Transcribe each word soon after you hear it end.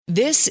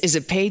This is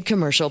a paid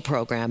commercial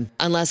program.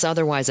 Unless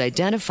otherwise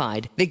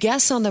identified, the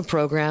guests on the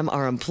program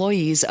are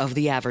employees of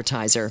the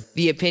advertiser.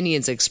 The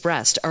opinions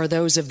expressed are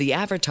those of the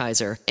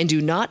advertiser and do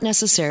not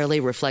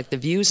necessarily reflect the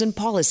views and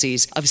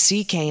policies of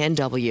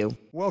CKNW.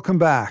 Welcome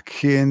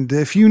back. And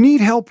if you need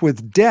help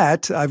with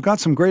debt, I've got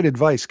some great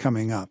advice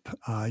coming up.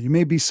 You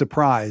may be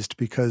surprised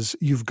because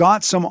you've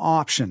got some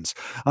options.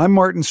 I'm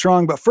Martin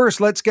Strong, but first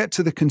let's get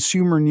to the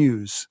consumer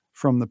news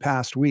from the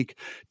past week.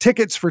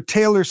 Tickets for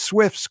Taylor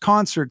Swift's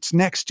concerts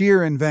next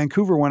year in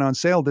Vancouver went on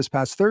sale this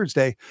past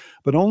Thursday,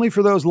 but only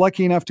for those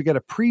lucky enough to get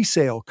a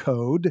pre-sale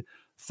code.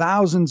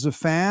 Thousands of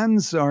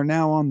fans are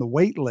now on the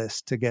wait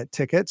list to get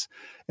tickets.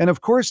 And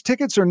of course,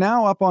 tickets are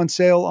now up on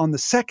sale on the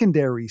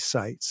secondary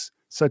sites,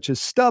 such as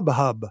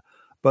StubHub,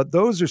 but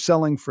those are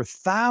selling for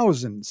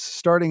thousands,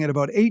 starting at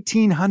about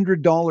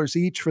 $1,800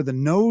 each for the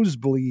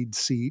nosebleed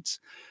seats.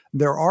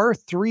 There are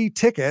 3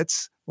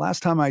 tickets,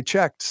 last time I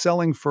checked,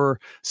 selling for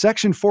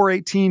Section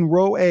 418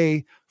 Row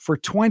A for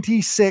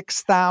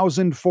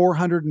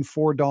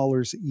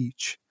 $26,404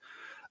 each.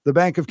 The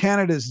Bank of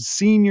Canada's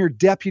senior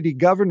deputy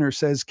governor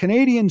says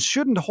Canadians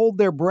shouldn't hold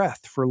their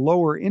breath for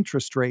lower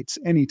interest rates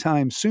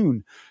anytime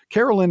soon.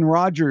 Carolyn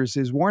Rogers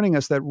is warning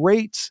us that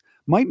rates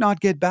might not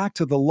get back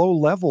to the low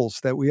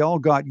levels that we all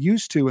got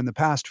used to in the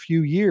past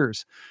few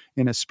years.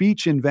 In a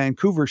speech in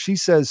Vancouver, she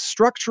says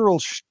structural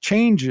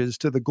changes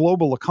to the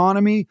global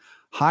economy,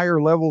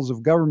 higher levels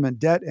of government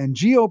debt, and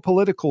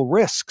geopolitical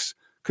risks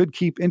could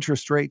keep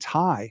interest rates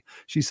high.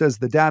 She says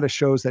the data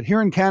shows that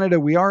here in Canada,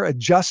 we are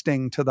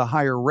adjusting to the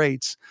higher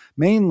rates,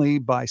 mainly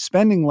by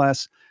spending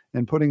less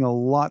and putting a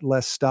lot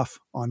less stuff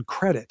on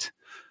credit.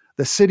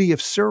 The city of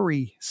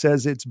Surrey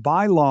says its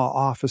bylaw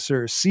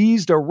officer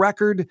seized a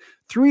record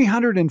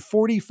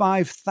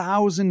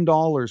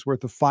 $345,000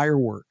 worth of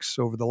fireworks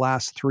over the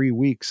last 3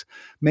 weeks.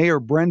 Mayor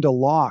Brenda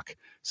Locke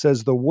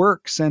says the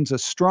work sends a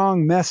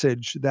strong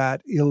message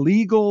that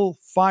illegal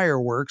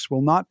fireworks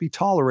will not be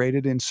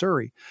tolerated in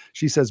Surrey.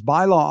 She says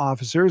bylaw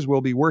officers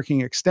will be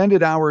working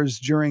extended hours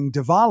during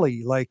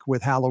Diwali, like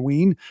with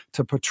Halloween,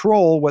 to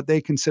patrol what they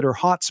consider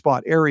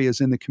hotspot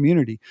areas in the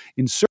community.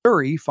 In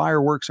Surrey,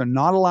 fireworks are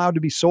not allowed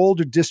to be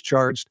sold or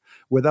discharged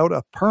without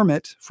a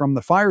permit from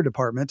the fire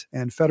department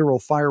and federal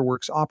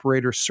fireworks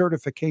operator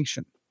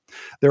certification.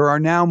 There are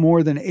now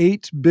more than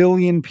 8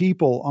 billion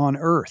people on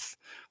Earth.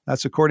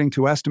 That's according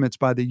to estimates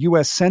by the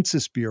U.S.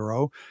 Census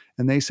Bureau,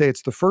 and they say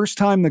it's the first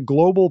time the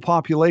global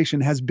population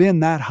has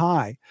been that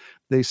high.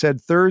 They said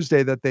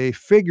Thursday that they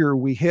figure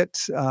we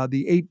hit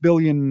the 8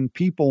 billion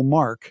people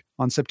mark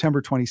on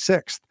September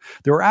 26th.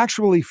 There are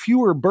actually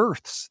fewer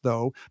births,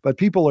 though, but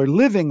people are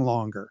living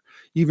longer.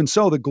 Even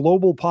so, the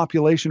global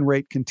population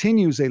rate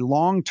continues a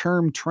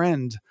long-term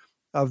trend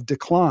of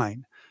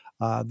decline.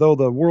 Though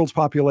the world's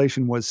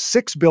population was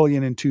 6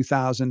 billion in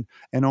 2000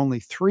 and only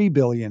 3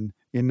 billion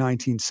in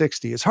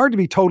 1960. It's hard to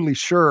be totally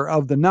sure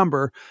of the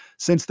number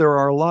since there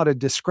are a lot of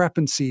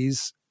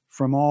discrepancies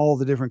from all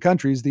the different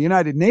countries. The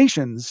United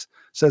Nations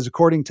says,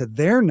 according to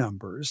their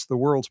numbers, the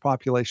world's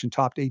population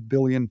topped 8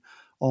 billion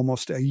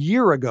almost a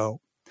year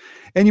ago.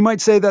 And you might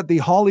say that the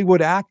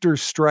Hollywood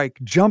actors' strike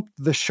jumped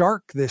the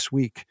shark this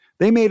week.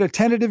 They made a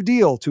tentative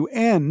deal to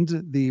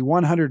end the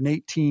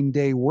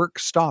 118-day work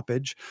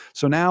stoppage.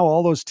 So now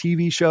all those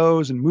TV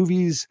shows and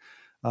movies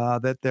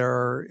that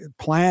they're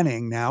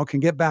planning now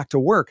can get back to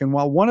work. And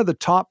while one of the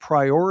top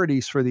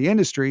priorities for the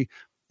industry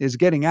is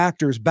getting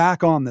actors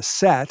back on the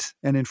set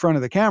and in front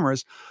of the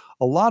cameras,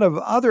 a lot of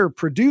other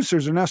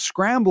producers are now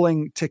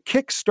scrambling to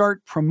kickstart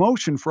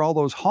promotion for all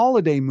those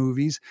holiday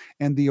movies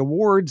and the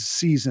awards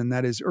season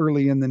that is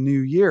early in the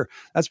new year.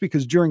 That's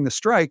because during the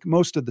strike,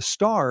 most of the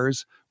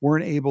stars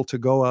weren't able to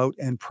go out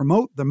and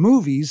promote the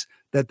movies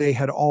that they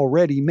had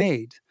already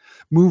made.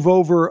 Move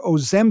over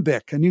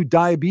Ozempic, a new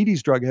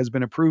diabetes drug, has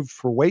been approved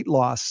for weight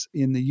loss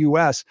in the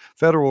U.S.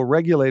 Federal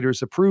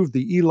regulators approved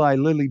the Eli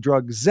Lilly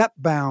drug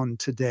Zepbound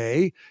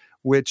today,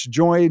 which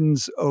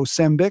joins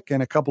Ozempic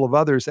and a couple of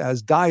others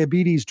as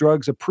diabetes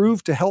drugs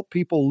approved to help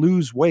people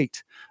lose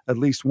weight. At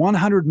least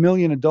 100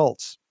 million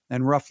adults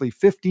and roughly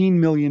 15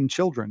 million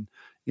children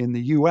in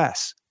the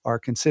U.S. are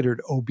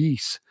considered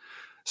obese.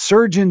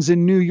 Surgeons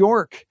in New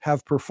York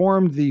have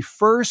performed the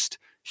first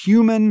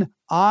human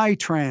eye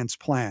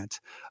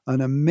transplant,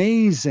 an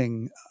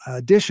amazing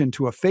addition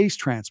to a face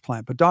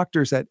transplant. But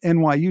doctors at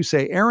NYU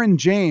say Aaron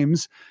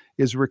James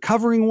is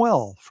recovering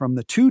well from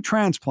the 2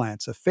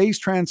 transplants, a face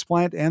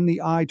transplant and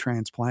the eye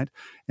transplant,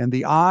 and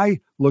the eye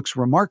looks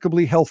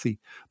remarkably healthy.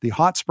 The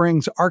Hot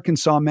Springs,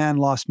 Arkansas man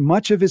lost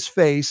much of his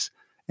face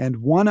and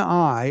one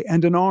eye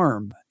and an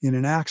arm in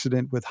an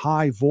accident with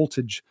high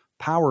voltage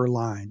power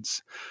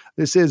lines.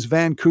 This is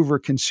Vancouver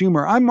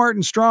Consumer. I'm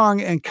Martin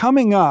Strong, and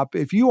coming up,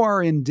 if you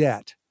are in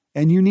debt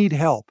and you need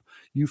help,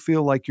 you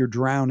feel like you're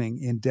drowning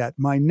in debt,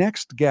 my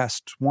next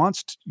guest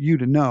wants you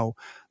to know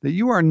that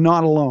you are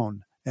not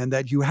alone and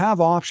that you have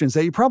options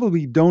that you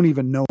probably don't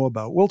even know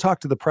about. We'll talk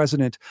to the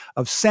president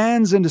of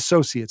Sands and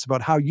Associates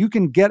about how you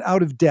can get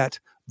out of debt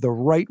the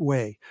right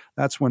way.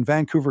 That's when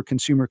Vancouver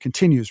Consumer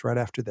continues right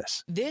after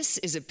this. This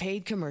is a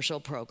paid commercial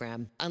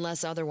program.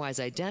 Unless otherwise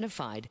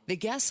identified, the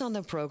guests on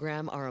the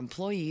program are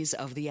employees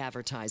of the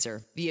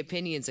advertiser. The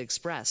opinions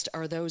expressed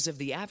are those of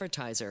the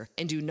advertiser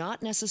and do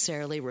not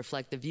necessarily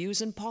reflect the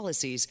views and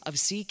policies of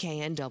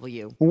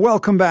CKNW.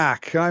 Welcome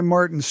back. I'm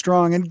Martin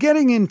Strong, and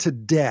getting into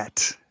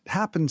debt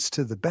happens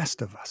to the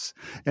best of us.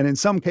 And in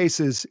some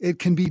cases, it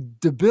can be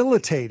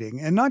debilitating,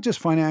 and not just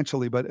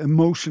financially, but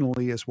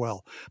emotionally as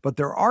well. But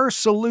there are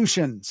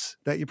solutions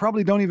that you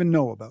probably don't even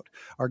know about.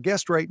 Our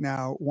guest right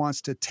now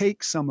wants to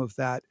take some of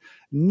that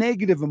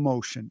negative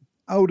emotion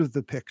out of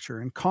the picture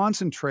and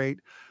concentrate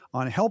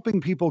on helping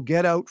people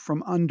get out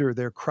from under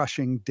their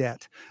crushing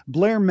debt.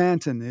 Blair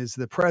Mantin is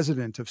the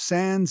president of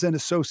Sands and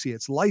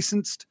Associates,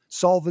 licensed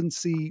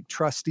solvency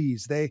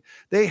trustees.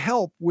 They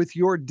help with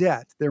your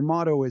debt. Their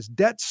motto is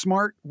debt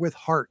smart with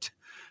heart.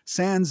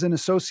 Sands and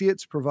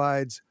Associates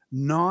provides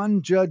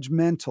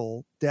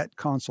non-judgmental debt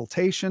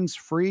consultations,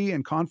 free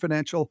and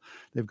confidential.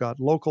 They've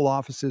got local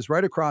offices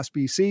right across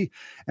BC.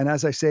 And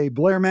as I say,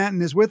 Blair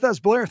Mantin is with us.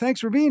 Blair,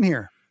 thanks for being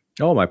here.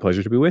 Oh, my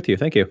pleasure to be with you.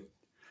 Thank you.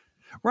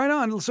 Right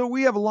on. So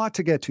we have a lot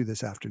to get to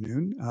this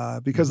afternoon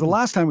because the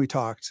last time we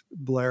talked,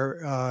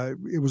 Blair,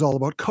 it was all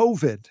about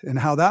COVID and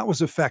how that was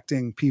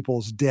affecting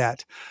people's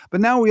debt.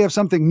 But now we have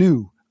something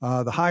new,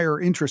 the higher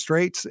interest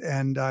rates.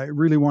 And I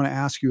really want to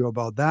ask you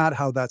about that,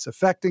 how that's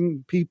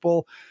affecting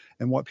people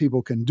and what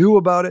people can do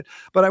about it.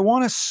 But I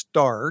want to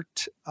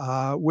start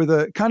with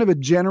a kind of a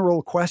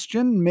general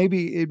question.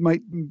 Maybe it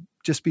might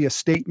just be a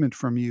statement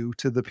from you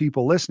to the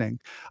people listening.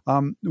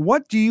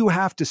 What do you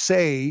have to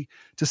say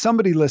to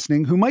somebody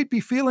listening who might be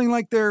feeling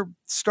like they're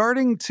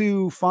starting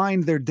to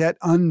find their debt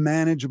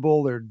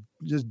unmanageable? They're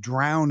just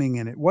drowning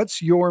in it.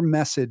 What's your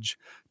message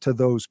to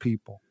those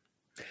people?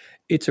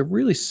 It's a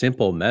really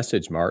simple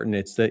message, Martin.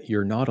 It's that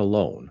you're not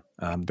alone.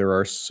 There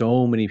are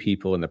so many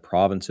people in the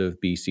province of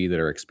BC that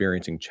are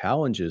experiencing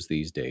challenges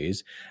these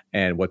days.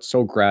 And what's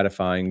so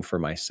gratifying for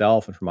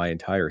myself and for my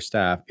entire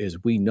staff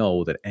is we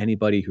know that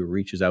anybody who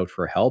reaches out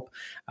for help,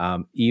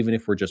 even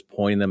if we're just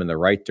pointing them in the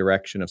right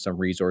direction of some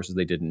resources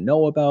they didn't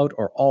know about,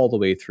 or all the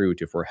way through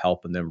to if we're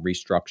helping them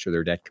restructure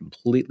their debt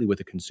completely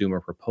with a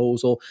consumer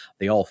proposal,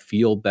 they all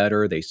feel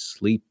better, they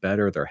sleep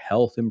better, their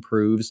health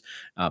improves.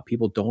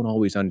 People don't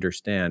always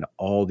understand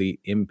all the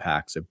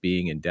impacts of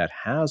being in debt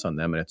has on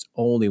them. And it's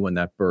only when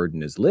that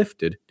burden is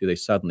lifted do they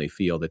suddenly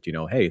feel that,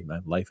 hey, my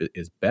life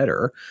is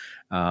better.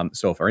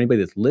 So for anybody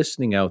that's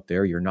listening out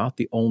there, you're not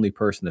the only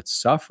person that's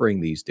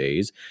suffering these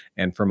days.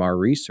 And from our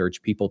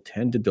research, people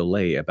tend to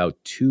delay about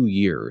 2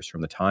 years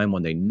from the time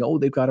when they know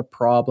they've got a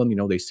problem.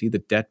 They see the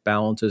debt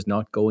balance is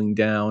not going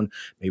down.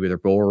 Maybe they're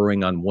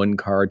borrowing on one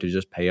card to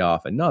just pay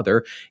off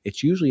another.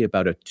 It's usually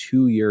about a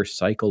 2-year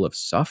cycle of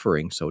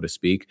suffering, so to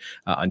speak,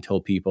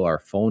 until people are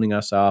phoning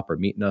us up or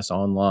meeting us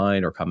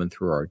online or coming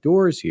through our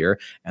doors here,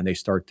 and they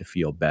start to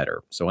feel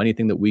better. So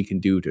anything that we can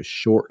do to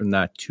shorten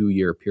that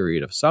 2-year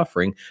period of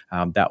suffering,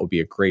 that would be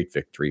a great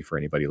victory for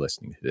anybody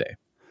listening today.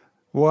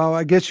 Well,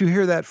 I guess you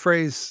hear that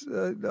phrase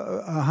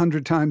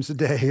 100 times a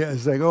day.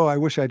 It's like, oh, I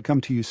wish I'd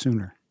come to you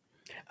sooner.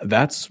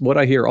 That's what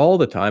I hear all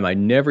the time. I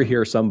never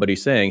hear somebody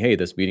saying, hey,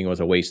 this meeting was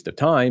a waste of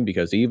time,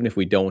 because even if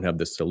we don't have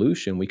the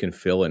solution, we can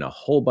fill in a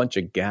whole bunch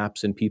of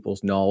gaps in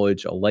people's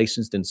knowledge. A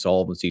licensed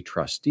insolvency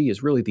trustee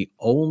is really the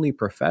only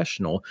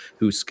professional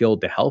who's skilled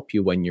to help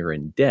you when you're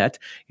in debt.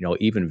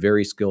 Even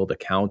very skilled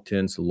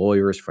accountants,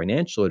 lawyers,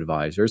 financial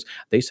advisors,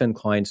 they send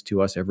clients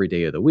to us every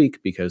day of the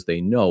week because they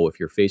know if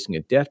you're facing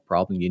a debt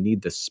problem, you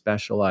need the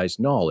specialized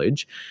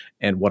knowledge.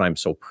 And what I'm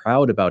so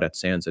proud about at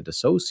Sands and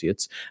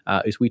Associates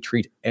is we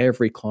treat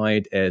every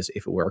client as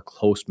if it were a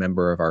close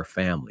member of our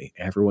family.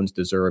 Everyone's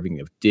deserving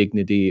of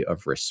dignity,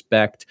 of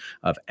respect,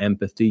 of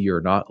empathy.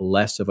 You're not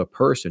less of a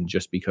person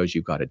just because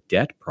you've got a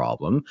debt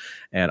problem.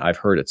 And I've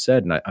heard it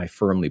said, and I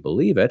firmly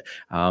believe it,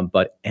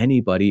 but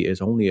anybody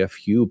is only a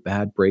few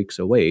bad breaks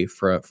away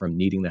from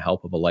needing the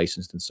help of a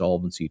licensed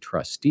insolvency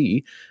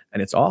trustee.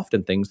 And it's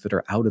often things that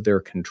are out of their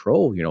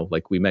control,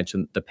 like we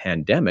mentioned the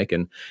pandemic.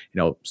 And,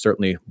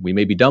 certainly we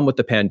may be done with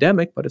the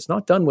pandemic, but it's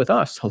not done with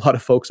us. A lot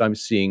of folks I'm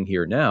seeing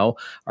here now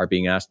are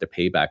being asked to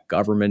pay back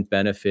government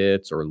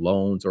benefits or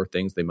loans or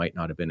things they might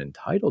not have been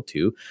entitled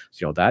to.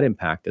 So, that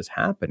impact is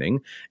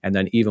happening. And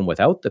then even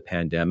without the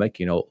pandemic,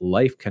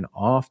 life can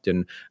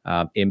often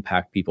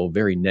impact people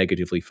very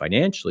negatively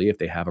financially if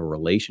they have a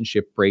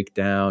relationship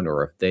breakdown,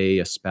 or if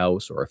a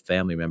spouse or a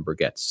family member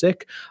gets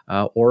sick,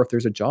 or if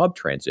there's a job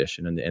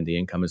transition and the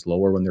income is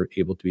lower when they're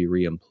able to be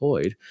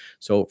reemployed.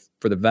 So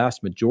for the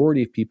vast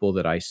majority of people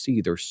that I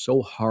see, they're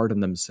so hard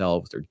on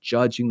themselves. They're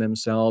judging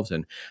themselves,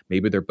 and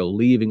maybe they're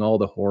believing all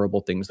the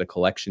horrible things the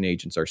collection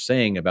agents are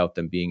saying about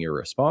them being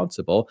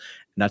irresponsible.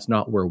 And that's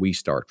not where we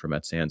start from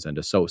at Sands and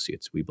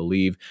Associates. We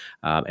believe,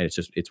 and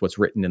it's what's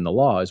written in the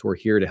law, is we're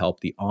here to help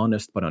the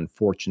honest but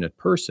unfortunate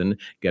person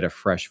get a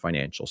fresh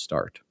financial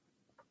start.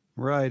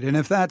 Right. And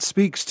if that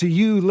speaks to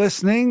you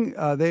listening,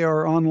 they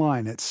are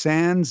online at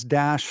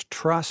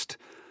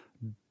sands-trust.com.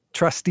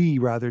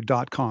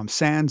 trustee.com,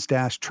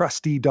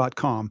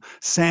 sands-trustee.com,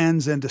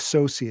 Sands and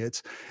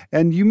Associates.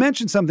 And you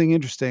mentioned something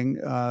interesting.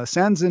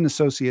 Sands and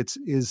Associates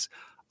is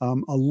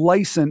a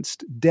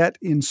licensed debt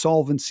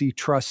insolvency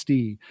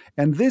trustee.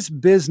 And this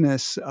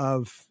business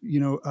of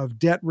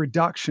debt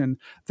reduction,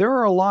 there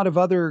are a lot of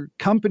other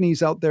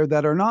companies out there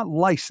that are not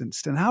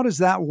licensed. And how does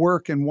that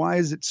work? And why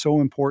is it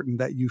so important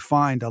that you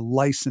find a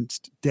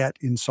licensed debt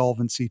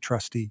insolvency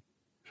trustee?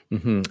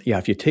 Yeah,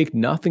 if you take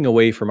nothing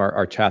away from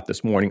our chat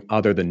this morning,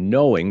 other than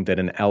knowing that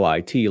an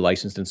LIT,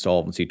 licensed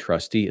insolvency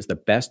trustee, is the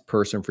best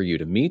person for you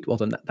to meet, well,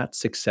 then that's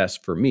success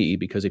for me.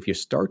 Because if you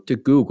start to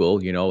Google,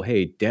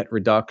 hey, debt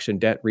reduction,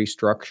 debt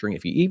restructuring,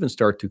 if you even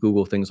start to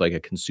Google things like a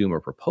consumer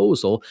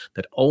proposal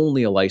that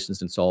only a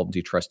licensed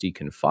insolvency trustee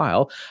can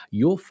file,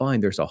 you'll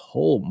find there's a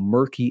whole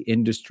murky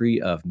industry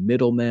of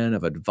middlemen,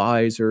 of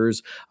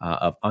advisors,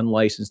 of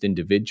unlicensed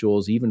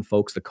individuals, even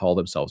folks that call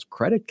themselves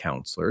credit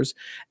counselors.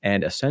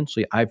 And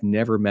essentially, I've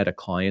never met a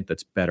client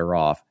that's better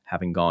off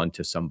having gone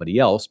to somebody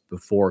else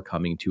before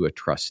coming to a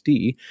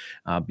trustee,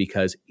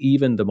 because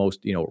even the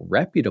most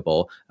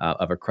reputable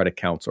of a credit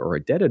counselor or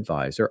a debt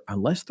advisor,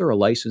 unless they're a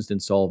licensed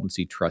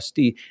insolvency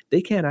trustee,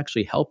 they can't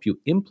actually help you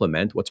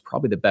implement what's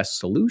probably the best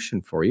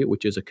solution for you,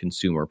 which is a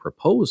consumer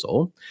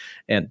proposal.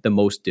 And the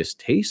most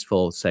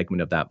distasteful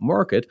segment of that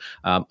market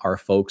are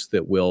folks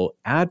that will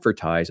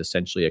advertise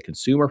essentially a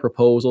consumer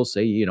proposal,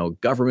 say,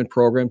 government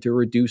program to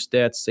reduce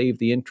debt, save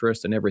the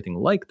interest, and everything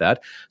like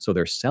that. So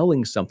they're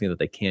selling something that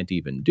they can't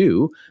even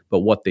do. But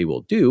what they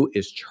will do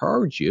is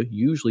charge you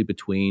usually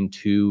between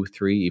 $2,000,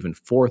 $3,000, even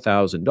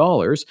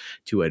 $4,000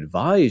 to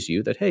advise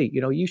you that, hey,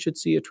 you should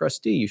see a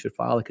trustee, you should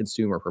file a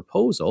consumer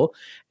proposal.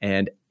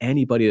 And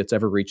anybody that's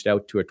ever reached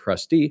out to a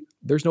trustee,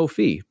 there's no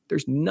fee.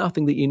 There's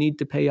nothing that you need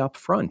to pay up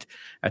front.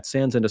 At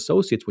Sands and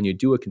Associates, when you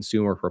do a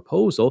consumer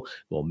proposal,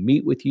 we'll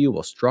meet with you,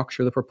 we'll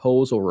structure the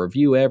proposal,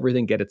 review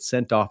everything, get it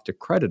sent off to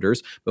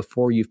creditors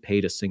before you've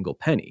paid a single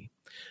penny.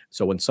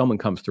 So when someone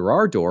comes through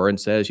our door and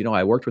says,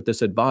 I worked with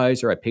this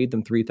advisor, I paid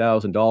them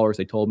 $3,000,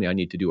 they told me I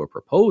need to do a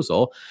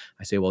proposal,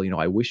 I say, well,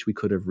 I wish we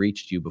could have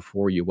reached you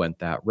before you went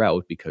that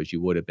route, because you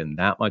would have been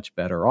that much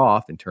better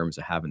off in terms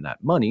of having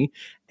that money,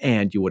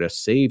 and you would have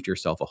saved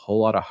yourself a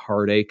whole lot of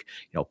heartache.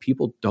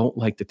 People don't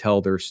like to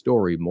tell their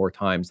story more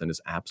times than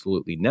is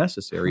absolutely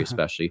necessary,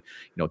 especially,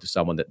 to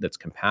someone that's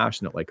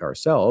compassionate like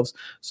ourselves.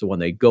 So when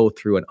they go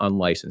through an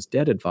unlicensed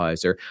debt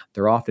advisor,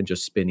 they're often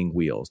just spinning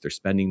wheels. They're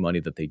spending money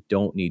that they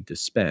don't need to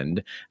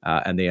spend,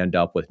 and they end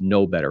up with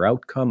no better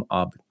outcome,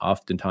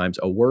 oftentimes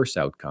a worse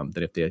outcome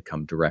than if they had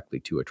come directly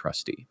to a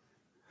trustee.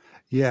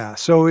 Yeah.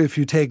 So if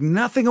you take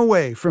nothing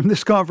away from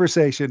this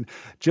conversation,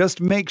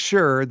 just make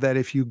sure that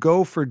if you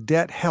go for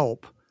debt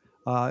help,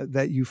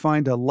 that you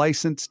find a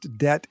licensed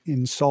debt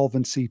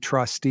insolvency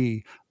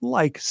trustee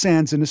like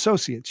Sands and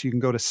Associates. You can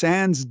go to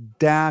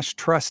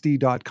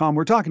sands-trustee.com.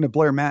 We're talking to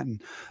Blair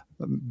Mantin,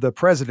 the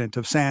president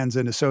of Sands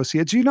and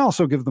Associates. You can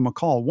also give them a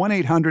call,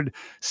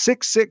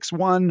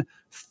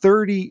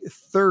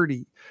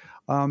 1-800-661-3030.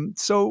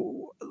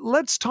 So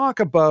let's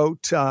talk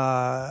about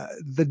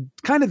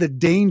the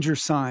danger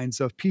signs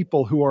of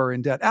people who are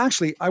in debt.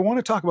 Actually, I want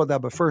to talk about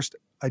that, but first,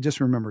 I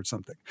just remembered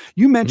something.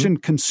 You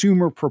mentioned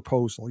consumer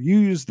proposal. You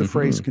used the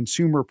phrase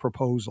consumer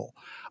proposal.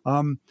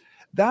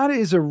 That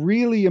is a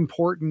really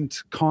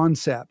important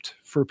concept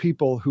for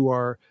people who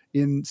are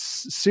in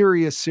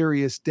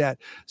serious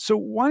debt. So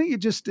why don't you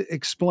just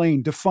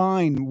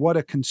define what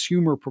a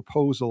consumer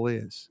proposal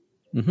is?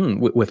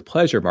 With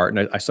pleasure,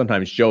 Martin. I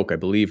sometimes joke, I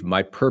believe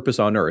my purpose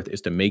on earth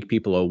is to make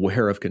people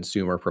aware of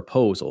consumer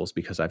proposals,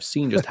 because I've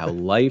seen just how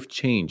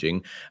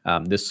life-changing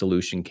this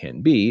solution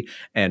can be.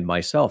 And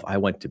myself, I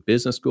went to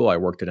business school. I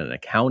worked at an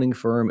accounting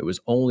firm. It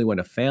was only when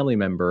a family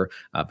member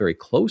very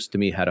close to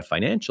me had a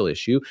financial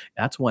issue,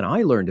 that's when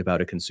I learned about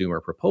a consumer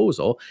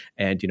proposal.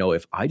 And,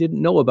 if I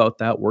didn't know about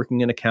that,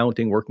 working in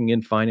accounting, working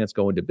in finance,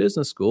 going to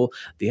business school,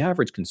 the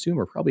average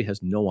consumer probably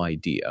has no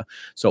idea.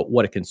 So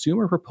what a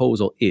consumer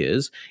proposal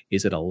is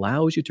it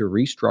allows you to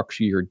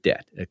restructure your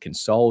debt. It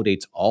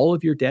consolidates all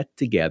of your debt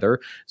together.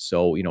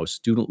 So,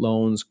 student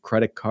loans,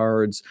 credit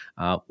cards,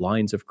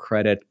 lines of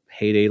credit,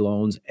 payday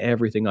loans,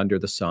 everything under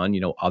the sun,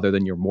 other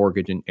than your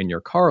mortgage and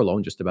your car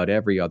loan, just about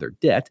every other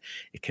debt.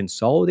 It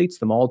consolidates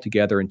them all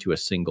together into a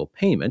single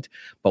payment.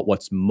 But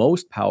what's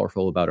most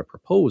powerful about a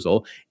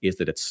proposal is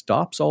that it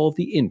stops all of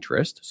the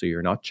interest. So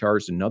you're not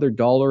charged another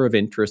dollar of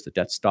interest. The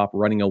debt stops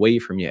running away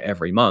from you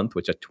every month,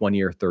 which at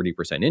 20 or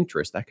 30%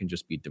 interest, that can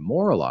just be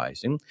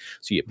demoralizing.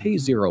 So you pay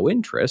zero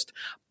interest.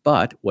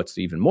 But what's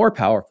even more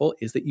powerful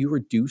is that you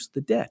reduce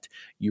the debt.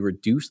 You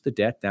reduce the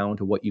debt down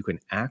to what you can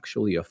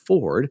actually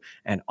afford.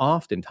 And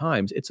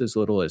oftentimes it's as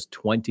little as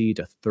 20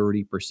 to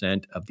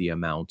 30% of the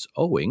amounts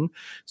owing.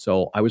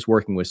 So I was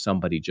working with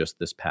somebody just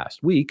this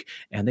past week,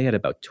 and they had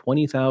about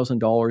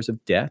 $20,000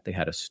 of debt. They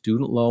had a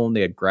student loan.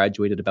 They had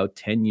graduated about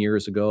 10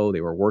 years ago.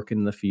 They were working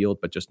in the field,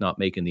 but just not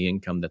making the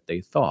income that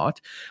they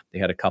thought. They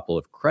had a couple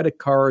of credit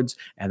cards,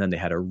 and then they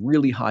had a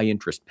really high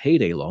interest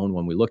payday loan.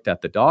 When we looked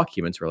at the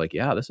documents, we're like,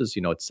 yeah, this is,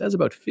 it says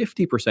about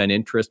 50%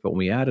 interest, but when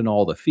we add in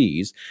all the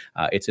fees,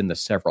 it's in the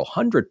several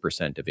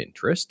 100% of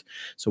interest.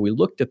 So we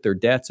looked at their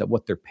debts, at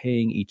what they're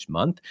paying each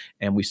month,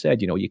 and we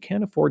said, you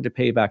can't afford to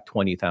pay back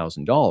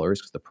 $20,000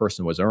 because the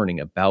person was earning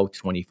about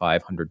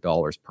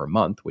 $2,500 per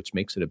month, which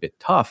makes it a bit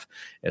tough,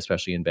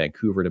 especially in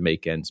Vancouver, to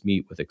make ends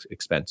meet with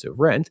expensive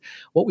rent.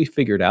 What we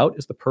figured out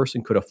is the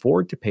person could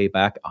afford to pay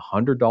back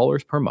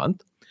 $100 per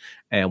month.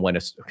 And when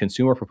a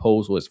consumer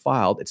proposal is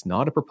filed, it's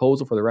not a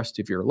proposal for the rest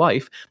of your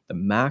life. The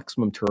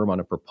maximum term on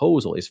a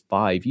proposal is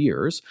 5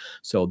 years.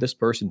 So this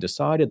person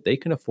decided they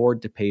can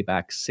afford to pay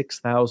back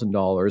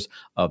 $6,000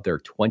 of their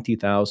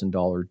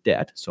 $20,000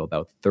 debt, so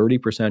about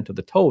 30% of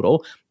the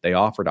total. They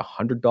offered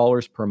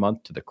 $100 per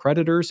month to the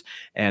creditors.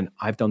 And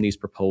I've done these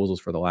proposals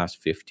for the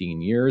last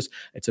 15 years.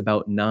 It's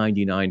about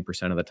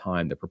 99% of the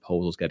time the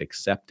proposals get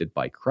accepted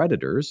by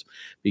creditors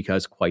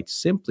because, quite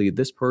simply,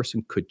 this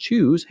person could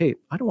choose, hey,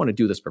 I don't want to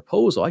do this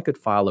proposal. I could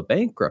file a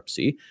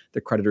bankruptcy.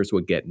 The creditors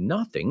would get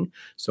nothing.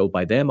 So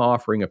by them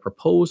offering a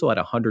proposal at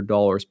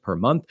 $100 per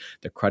month,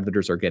 the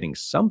creditors are getting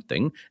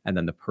something, and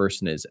then the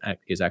person is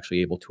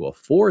actually able to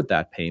afford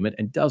that payment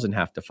and doesn't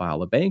have to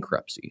file a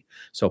bankruptcy.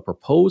 So a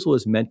proposal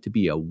is meant to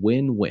be a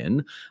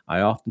win-win. I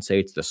often say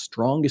it's the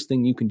strongest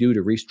thing you can do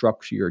to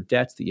restructure your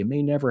debts that you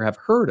may never have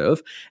heard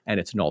of, and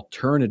it's an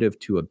alternative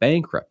to a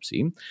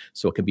bankruptcy.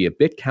 So it can be a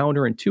bit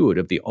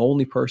counterintuitive. The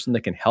only person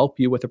that can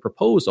help you with a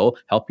proposal,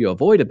 help you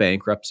avoid a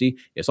bankruptcy,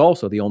 is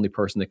also the only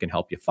person that can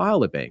help you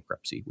file a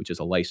bankruptcy, which is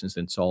a licensed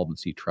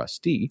insolvency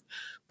trustee.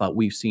 But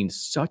we've seen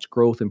such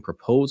growth in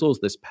proposals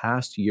this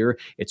past year.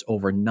 It's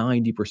over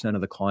 90%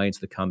 of the clients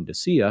that come to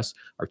see us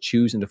are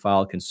choosing to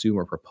file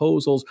consumer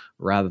proposals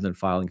rather than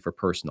filing for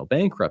personal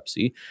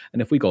bankruptcy.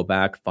 And if we go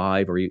back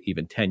 5 or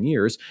even 10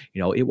 years,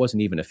 it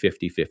wasn't even a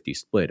 50-50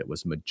 split. It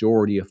was a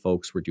majority of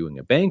folks were doing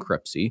a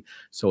bankruptcy.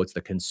 So it's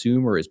the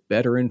consumer is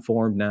better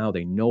informed now.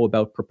 They know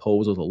about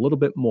proposals a little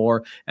bit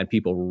more, and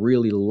people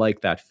really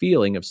like that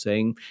feeling of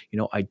saying,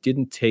 I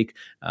didn't take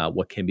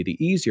what can be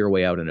the easier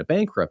way out in a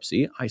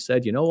bankruptcy. I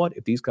said, you know what,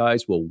 if these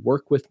guys will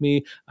work with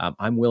me,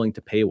 I'm willing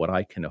to pay what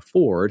I can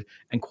afford.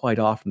 And quite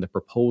often the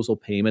proposal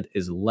payment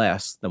is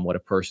less than what a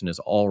person is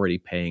already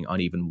paying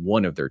on even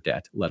one of their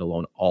debt, let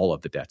alone all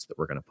of the debts that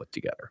we're going to put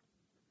together.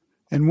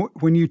 And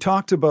when you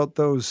talked about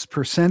those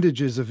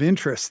percentages of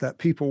interest that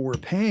people were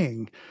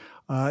paying,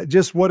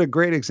 just what a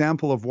great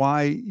example of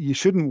why you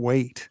shouldn't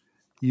wait.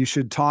 You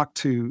should talk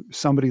to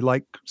somebody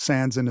like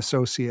Sands and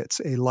Associates,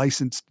 a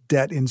licensed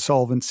debt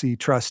insolvency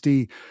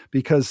trustee,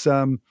 because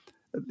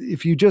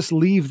if you just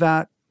leave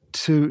that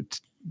to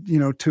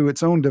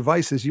its own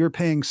devices, you're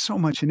paying so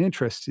much in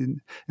interest,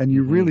 and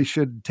you really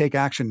should take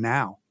action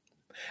now.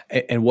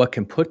 And what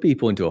can put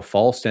people into a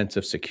false sense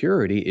of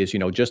security is,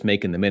 just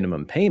making the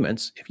minimum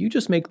payments. If you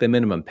just make the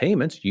minimum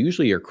payments,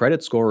 usually your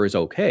credit score is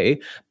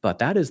okay, but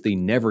that is the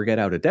never get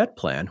out of debt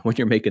plan when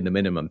you're making the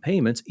minimum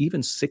payments.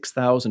 Even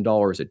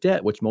 $6,000 of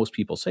debt, which most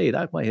people say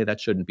that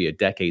shouldn't be a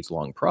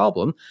decades-long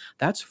problem.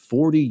 That's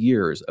 40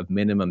 years of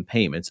minimum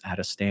payments at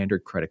a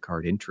standard credit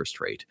card interest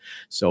rate.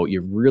 So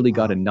you've really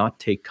got to not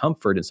take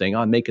comfort in saying,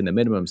 I'm making the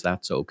minimums,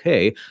 that's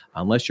okay.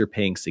 Unless you're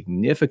paying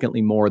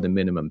significantly more than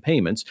minimum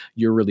payments,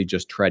 you're really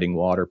just treading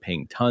water,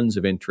 paying tons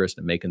of interest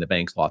and making the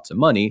banks lots of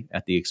money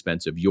at the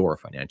expense of your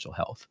financial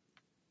health.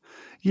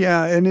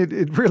 Yeah, and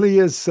it really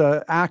is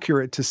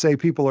accurate to say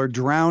people are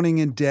drowning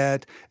in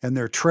debt and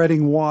they're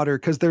treading water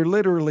because they're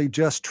literally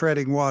just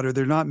treading water.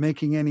 They're not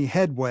making any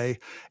headway,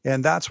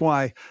 and that's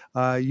why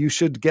you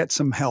should get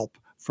some help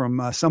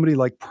from somebody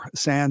like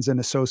Sands and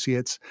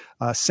Associates.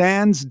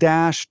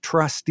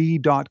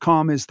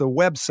 Sands-trustee.com is the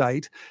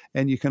website,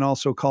 and you can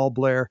also call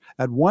Blair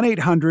at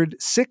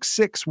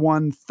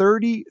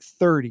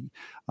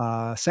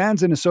 1-800-661-3030.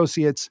 Sands and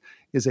Associates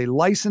is a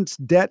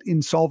licensed debt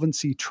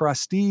insolvency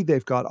trustee.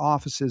 They've got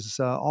offices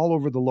all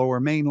over the Lower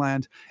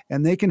Mainland,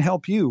 and they can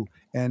help you.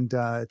 And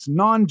it's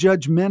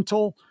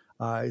non-judgmental.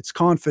 It's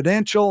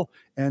confidential,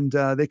 and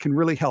they can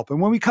really help. And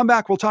when we come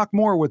back, we'll talk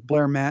more with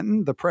Blair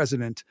Mantin, the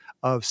president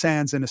of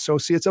Sands and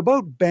Associates,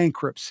 about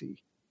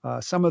bankruptcy,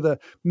 some of the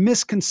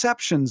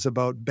misconceptions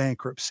about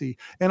bankruptcy,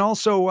 and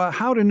also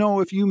how to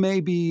know if you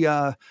may be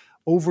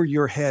over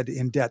your head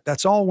in debt.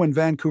 That's all when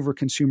Vancouver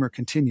Consumer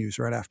continues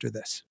right after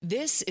this.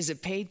 This is a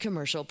paid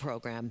commercial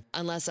program.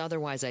 Unless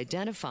otherwise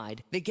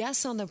identified, the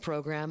guests on the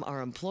program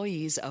are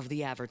employees of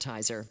the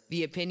advertiser.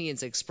 The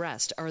opinions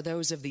expressed are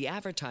those of the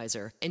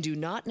advertiser and do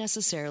not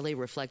necessarily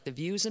reflect the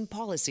views and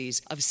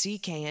policies of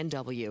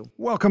CKNW.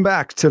 Welcome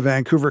back to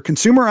Vancouver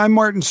Consumer. I'm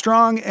Martin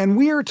Strong, and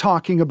we are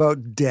talking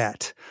about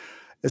debt.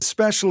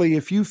 Especially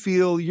if you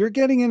feel you're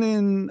getting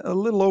in a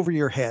little over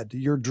your head,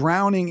 you're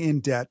drowning in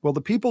debt. Well, the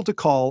people to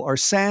call are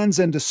Sands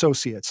and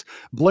Associates.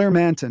 Blair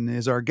Mantin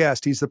is our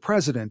guest. He's the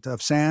president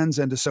of Sands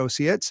and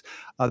Associates.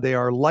 They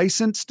are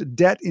licensed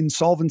debt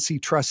insolvency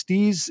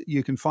trustees.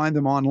 You can find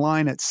them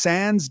online at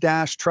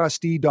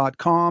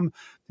sands-trustee.com.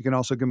 You can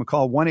also give them a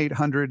call,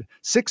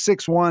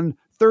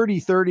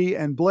 1-800-661-3030.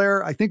 And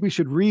Blair, I think we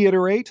should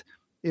reiterate,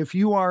 if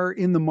you are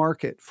in the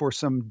market for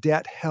some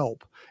debt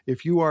help,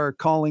 if you are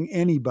calling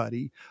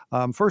anybody,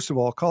 first of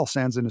all, call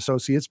Sands and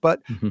Associates,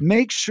 but Mhm.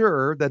 make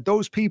sure that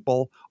those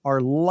people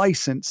are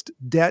licensed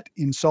debt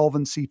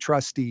insolvency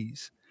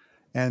trustees.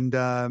 And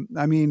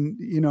I mean,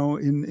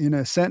 in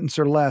a sentence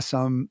or less,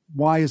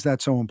 why is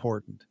that so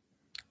important?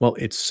 Well,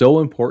 it's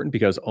so important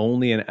because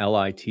only an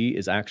LIT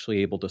is actually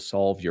able to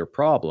solve your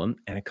problem,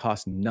 and it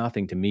costs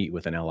nothing to meet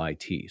with an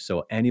LIT.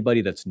 So,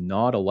 anybody that's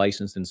not a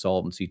licensed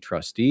insolvency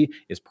trustee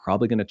is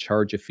probably going to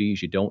charge you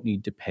fees you don't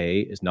need to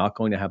pay, is not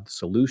going to have the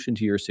solution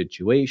to your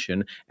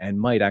situation, and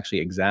might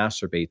actually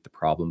exacerbate the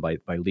problem by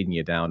leading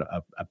you down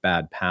a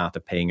bad path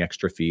of paying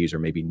extra fees or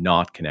maybe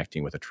not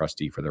connecting with a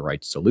trustee for the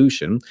right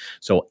solution.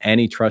 So,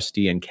 any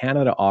trustee in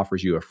Canada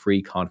offers you a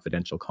free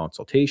confidential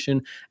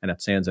consultation. And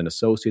at Sands and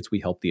Associates, we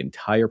help the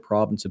entire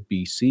province of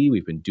BC.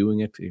 We've been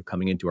doing it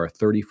coming into our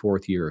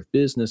 34th year of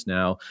business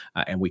now,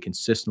 and we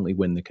consistently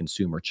win the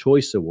Consumer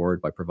Choice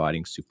Award by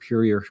providing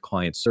superior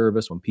client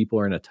service. When people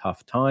are in a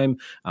tough time,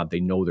 they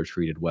know they're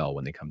treated well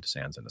when they come to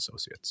Sands and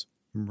Associates.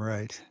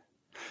 Right.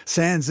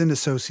 Sands and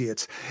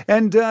Associates.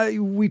 And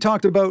we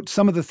talked about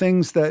some of the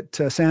things that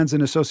Sands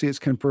and Associates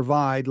can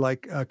provide,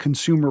 like a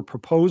consumer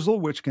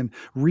proposal, which can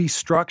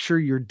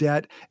restructure your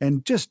debt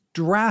and just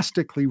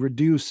drastically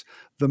reduce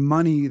the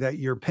money that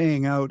you're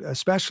paying out,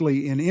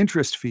 especially in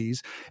interest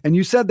fees. And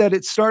you said that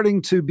it's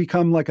starting to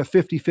become like a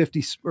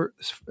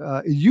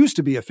 50-50, it used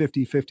to be a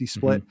 50-50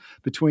 split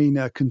between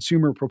a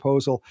consumer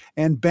proposal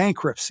and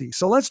bankruptcy.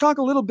 So let's talk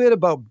a little bit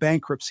about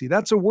bankruptcy.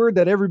 That's a word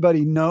that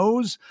everybody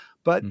knows,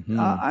 but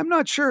I'm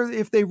not sure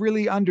if they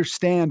really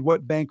understand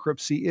what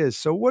bankruptcy is.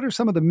 So what are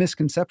some of the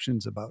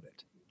misconceptions about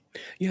it?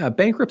 Yeah,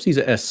 bankruptcy is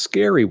a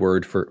scary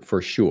word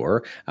for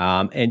sure.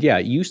 And yeah,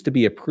 it used to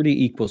be a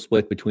pretty equal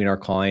split between our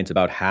clients.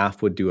 About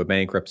half would do a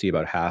bankruptcy,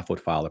 about half would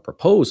file a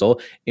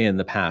proposal. In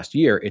the past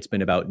year, it's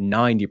been about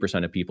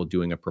 90% of people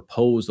doing a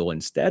proposal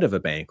instead of a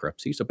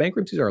bankruptcy. So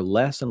bankruptcies are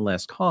less and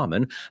less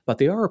common, but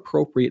they are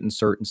appropriate in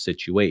certain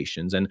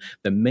situations. And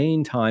the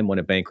main time when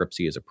a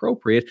bankruptcy is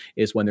appropriate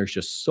is when there's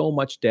just so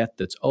much debt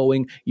that's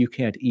owing, you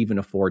can't even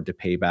afford to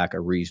pay back a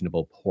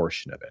reasonable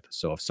portion of it.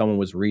 So if someone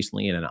was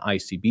recently in an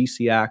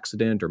ICBC accident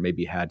or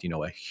maybe had,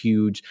 a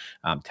huge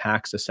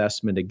tax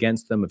assessment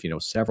against them of,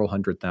 several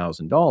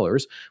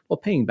 $100,000, well,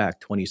 paying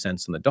back 20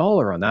 cents on the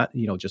dollar on that,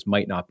 just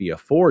might not be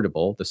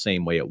affordable the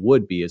same way it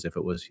would be as if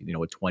it was, a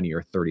 $20,000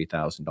 or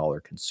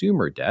 $30,000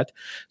 consumer debt.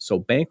 So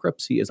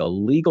bankruptcy is a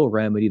legal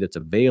remedy that's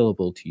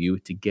available to you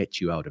to get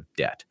you out of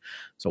debt.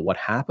 So what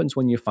happens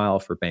when you file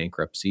for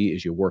bankruptcy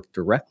is you work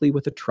directly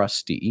with a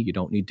trustee. You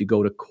don't need to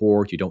go to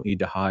court. You don't need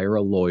to hire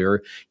a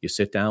lawyer. You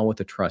sit down with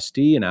a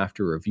trustee, and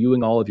after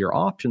reviewing all of your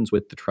options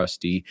with the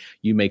trustee,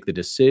 you make the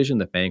decision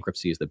that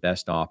bankruptcy is the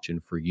best option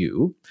for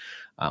you.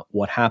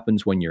 What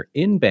happens when you're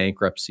in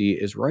bankruptcy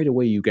is right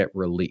away you get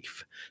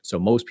relief. So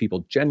most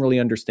people generally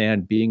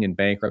understand being in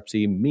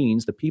bankruptcy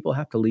means that people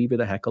have to leave you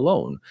the heck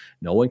alone.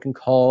 No one can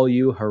call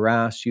you,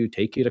 harass you,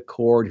 take you to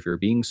court. If you're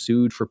being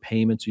sued for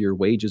payments or your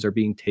wages are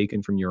being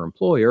taken from your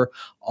employer,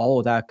 all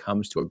of that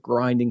comes to a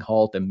grinding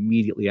halt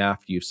immediately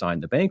after you've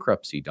signed the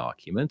bankruptcy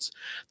documents.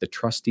 The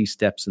trustee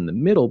steps in the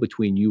middle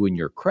between you and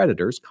your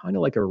creditors, kind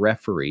of like a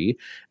referee,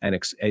 and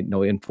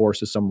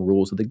enforces some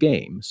rules of the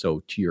game.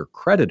 So to your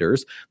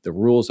creditors, the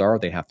rules are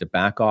they have to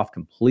back off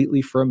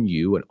completely from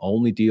you and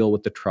only deal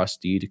with the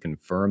trustee to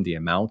confirm the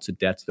amounts of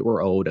debts that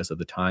were owed as of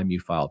the time you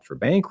filed for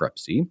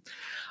bankruptcy.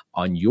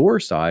 On your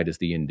side as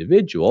the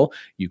individual,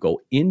 you go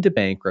into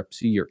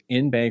bankruptcy, you're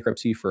in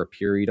bankruptcy for a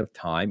period of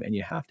time, and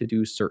you have to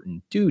do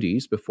certain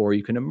duties before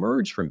you can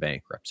emerge from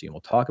bankruptcy. And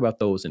we'll talk about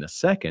those in a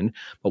second.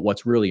 But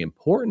what's really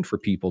important for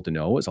people to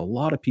know is a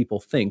lot of people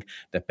think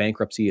that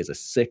bankruptcy is a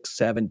 6,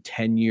 7,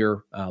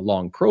 10-year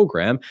long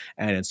program.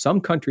 And in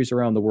some countries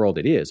around the world,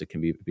 it is. It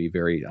can be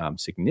very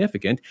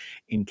significant.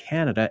 In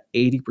Canada,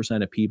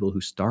 80% of people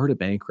who start a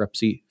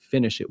bankruptcy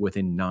finish it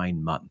within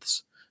 9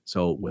 months.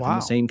 So within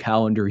the same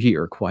calendar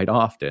year, quite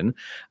often.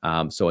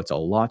 So it's a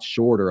lot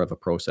shorter of a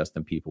process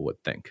than people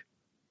would think.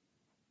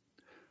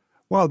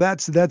 Well,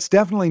 that's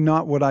definitely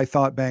not what I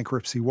thought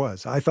bankruptcy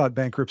was. I thought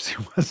bankruptcy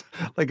was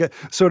like a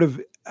sort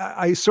of,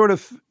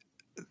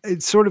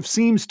 it sort of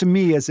seems to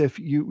me as if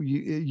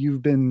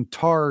you've been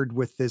tarred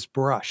with this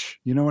brush.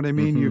 You know what I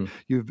mean?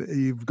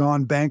 You've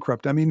gone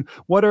bankrupt. I mean,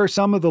 what are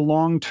some of the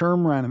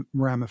long-term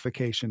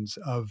ramifications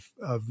of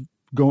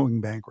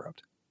going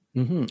bankrupt?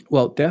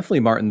 Well,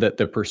 definitely, Martin, that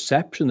the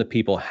perception that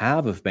people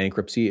have of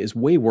bankruptcy is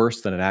way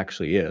worse than it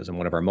actually is. And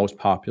one of our most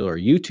popular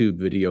YouTube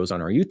videos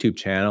on our YouTube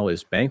channel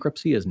is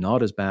bankruptcy is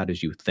not as bad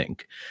as you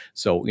think.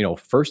 So,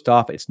 first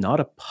off, it's not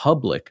a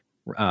public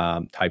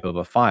type of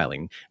a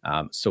filing,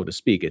 so to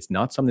speak. It's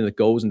not something that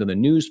goes into the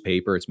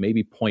newspaper. It's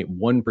maybe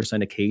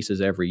 0.1% of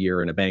cases every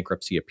year in a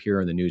bankruptcy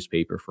appear in the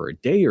newspaper for a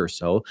day or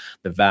so.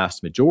 The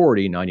vast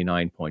majority,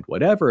 99 point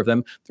whatever of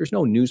them, there's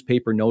no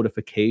newspaper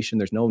notification.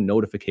 There's no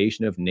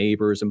notification of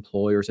neighbors,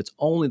 employers. It's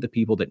only the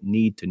people that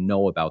need to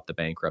know about the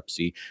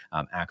bankruptcy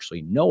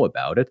actually know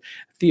about it.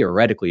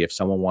 Theoretically, if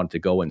someone wanted to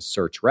go and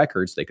search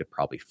records, they could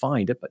probably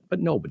find it, but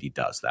nobody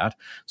does that.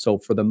 So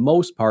for the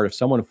most part, if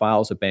someone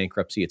files a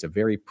bankruptcy, it's a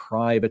very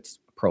private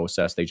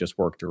process. They just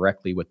work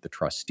directly with the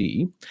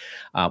trustee.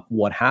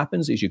 What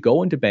happens is you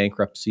go into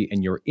bankruptcy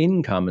and your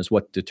income is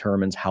what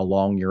determines how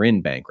long you're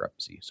in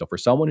bankruptcy. So for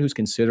someone who's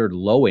considered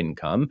low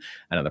income,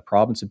 and in the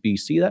province of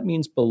BC, that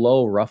means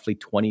below roughly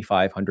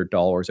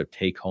 $2,500 of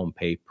take-home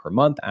pay per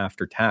month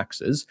after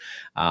taxes.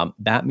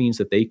 That means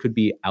that they could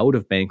be out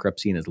of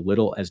bankruptcy in as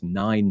little as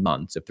 9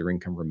 months if their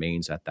income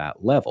remains at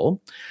that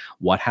level.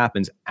 What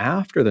happens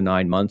after the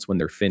 9 months when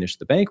they're finished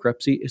the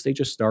bankruptcy is they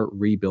just start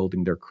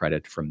rebuilding their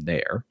credit from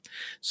there.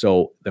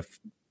 So the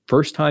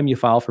first time you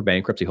file for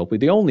bankruptcy, hopefully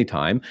the only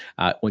time,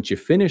 once you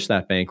finish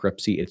that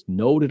bankruptcy, it's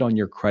noted on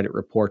your credit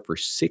report for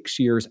 6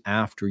 years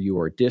after you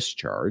are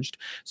discharged.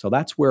 So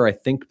that's where I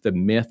think the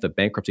myth of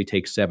bankruptcy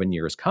takes 7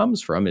 years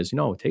comes from is,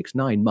 it takes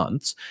 9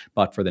 months.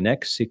 But for the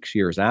next 6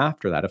 years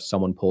after that, if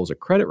someone pulls a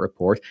credit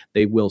report,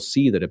 they will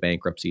see that a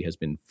bankruptcy has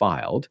been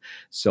filed.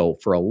 So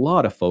for a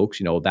lot of folks,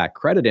 that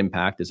credit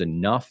impact is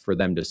enough for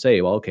them to say,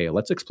 well, okay,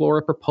 let's explore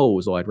a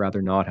proposal. I'd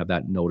rather not have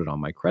that noted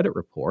on my credit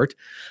report.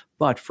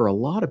 But for a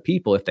lot of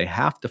people, if they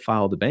have to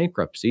file the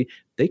bankruptcy,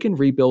 they can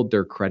rebuild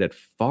their credit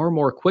far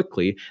more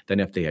quickly than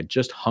if they had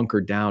just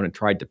hunkered down and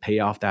tried to pay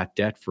off that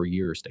debt for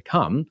years to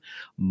come.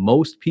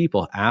 Most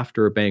people,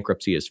 after a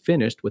bankruptcy is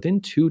finished, within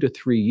 2 to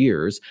 3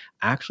 years,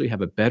 actually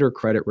have a better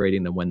credit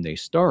rating than when they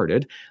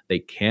started. They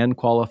can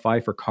qualify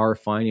for car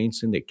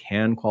financing. They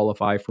can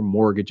qualify for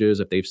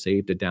mortgages if they've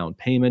saved a down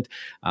payment.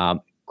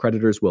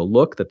 Creditors will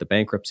look that the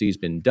bankruptcy has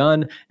been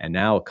done, and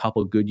now a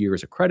couple good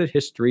years of credit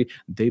history,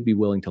 they'd be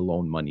willing to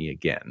loan money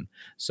again.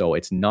 So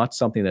it's not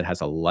something that has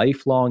a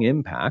lifelong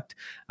impact.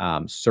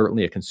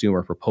 Certainly a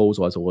consumer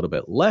proposal has a little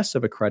bit less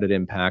of a credit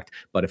impact,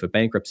 but if a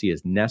bankruptcy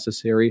is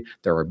necessary,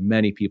 there are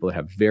many people that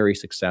have very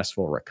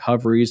successful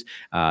recoveries.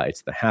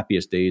 It's the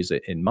happiest days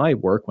in my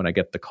work when I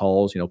get the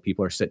calls.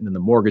 People are sitting in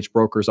the mortgage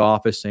broker's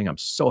office saying, I'm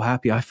so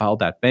happy I filed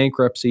that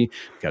bankruptcy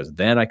because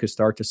then I could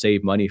start to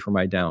save money for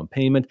my down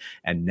payment.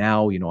 And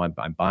now,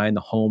 I'm buying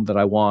the home that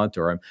I want,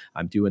 or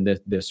I'm doing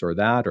this or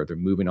that, or they're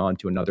moving on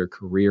to another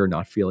career,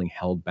 not feeling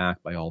held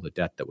back by all the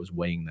debt that was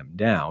weighing them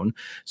down.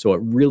 So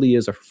it really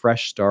is a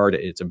fresh start.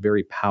 It's a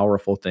very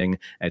powerful thing.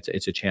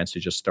 It's a chance to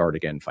just start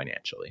again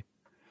financially.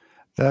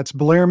 That's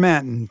Blair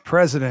Mantin,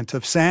 president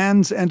of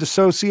Sands and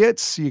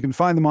Associates. You can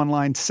find them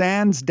online,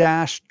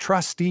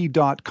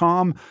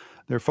 sands-trustee.com.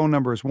 Their phone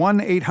number is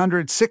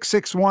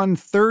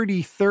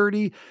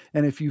 1-800-661-3030.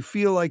 And if you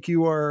feel like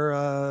you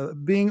are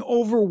being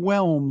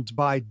overwhelmed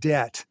by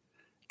debt,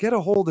 get a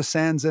hold of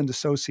Sands and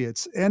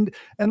Associates. And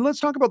let's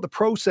talk about the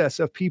process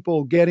of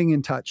people getting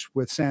in touch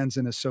with Sands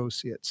and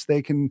Associates.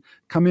 They can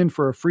come in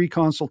for a free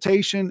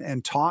consultation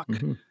and talk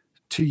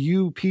to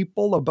you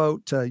people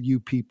about you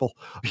people.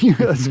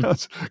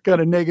 That's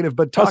kind of negative,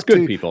 but talk to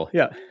good people.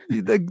 Yeah.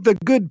 The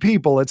good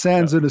people at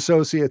Sands and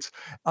Associates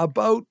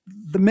about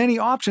the many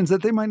options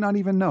that they might not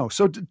even know.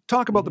 So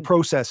talk about the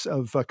process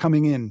of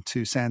coming in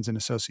to Sands and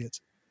Associates.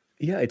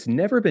 Yeah, it's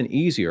never been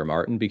easier,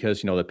 Martin,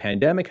 because, the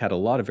pandemic had a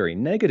lot of very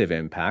negative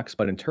impacts.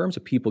 But in terms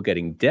of people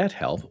getting debt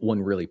help,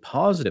 one really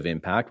positive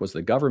impact was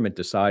the government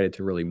decided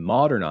to really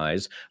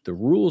modernize the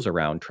rules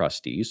around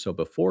trustees. So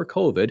before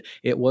COVID,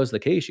 it was the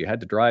case. You had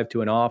to drive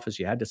to an office.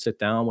 You had to sit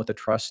down with a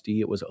trustee.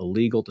 It was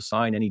illegal to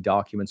sign any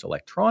documents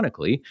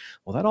electronically.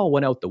 Well, that all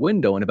went out the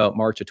window in about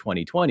March of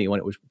 2020 when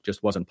it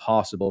just wasn't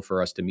possible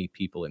for us to meet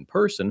people in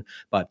person.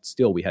 But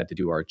still, we had to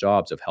do our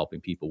jobs of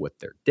helping people with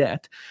their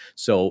debt.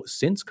 So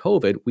since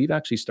COVID, we've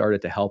actually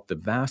started to help the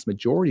vast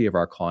majority of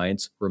our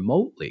clients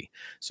remotely.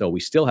 So we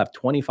still have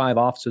 25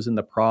 offices in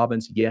the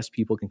province. Yes,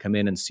 people can come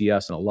in and see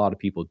us, and a lot of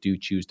people do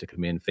choose to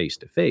come in face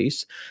to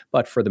face.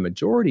 But for the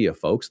majority of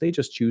folks, they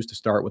just choose to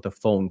start with a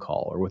phone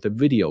call or with a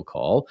video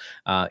call.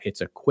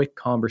 It's a quick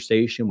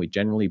conversation. We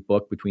generally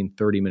book between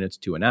 30 minutes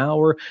to an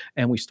hour,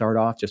 and we start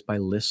off just by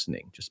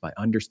listening, just by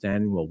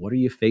understanding, well, what are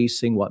you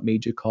facing? What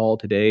made you call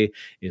today?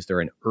 Is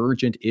there an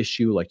urgent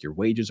issue like your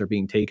wages are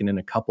being taken in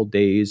a couple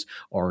days,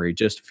 or are you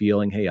just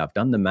feeling, hey, I've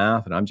done the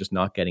math and I'm just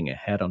not getting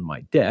ahead on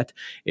my debt?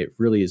 It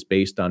really is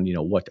based on,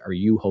 what are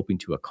you hoping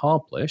to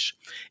accomplish?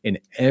 In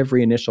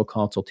every initial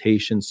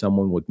consultation,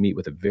 someone would meet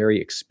with a very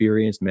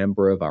experienced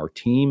member of our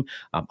team.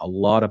 A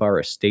lot of our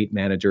estate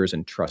managers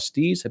and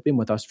trustees have been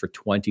with us for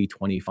 20,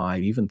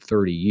 25, even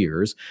 30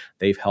 years.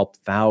 They've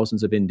helped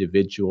thousands of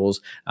individuals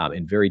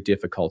in very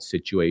difficult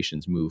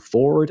situations move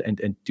forward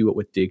and do it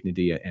with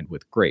dignity and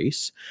with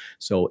grace.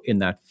 So in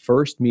that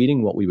first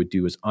meeting, what we would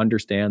do is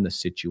understand the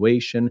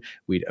situation.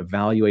 We'd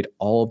evaluate evaluate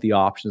all of the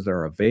options that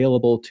are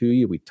available to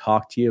you. We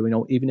talk to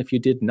you, even if you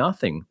did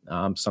nothing.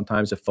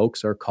 Sometimes if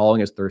folks are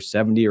calling us, they're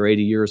 70 or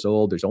 80 years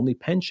old, there's only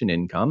pension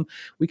income,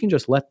 we can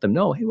just let them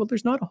know, hey, well,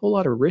 there's not a whole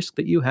lot of risk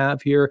that you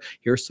have here.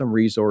 Here's some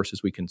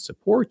resources we can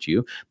support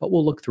you, but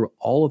we'll look through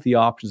all of the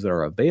options that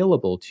are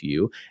available to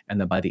you. And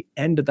then by the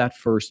end of that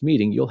first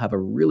meeting, you'll have a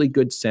really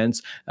good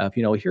sense of,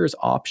 here's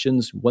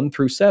options 1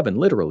 through 7,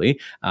 literally.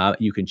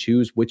 You can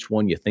choose which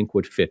one you think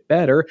would fit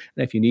better.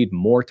 And if you need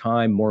more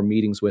time, more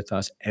meetings with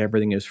us,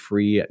 everything is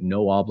free at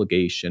no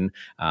obligation.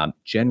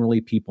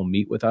 Generally, people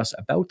meet with us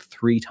about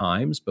 3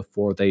 times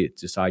before they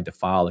decide to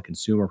file a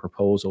consumer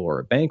proposal or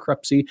a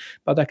bankruptcy,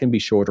 but that can be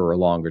shorter or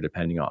longer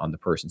depending on the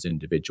person's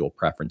individual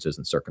preferences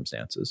and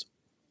circumstances.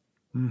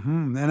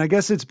 Mm-hmm. And I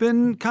guess it's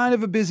been kind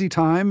of a busy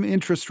time.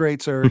 Interest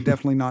rates are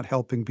definitely not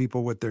helping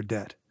people with their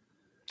debt.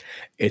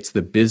 It's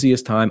the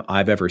busiest time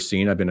I've ever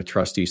seen. I've been a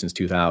trustee since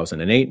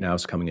 2008. Now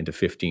it's coming into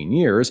 15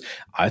 years.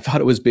 I thought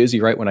it was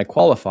busy right when I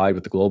qualified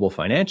with the global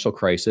financial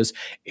crisis.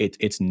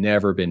 It's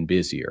never been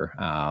busier.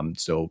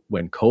 So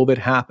when COVID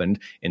happened,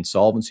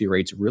 insolvency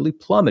rates really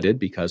plummeted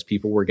because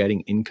people were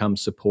getting income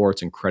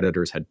supports and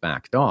creditors had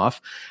backed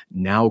off.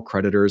 Now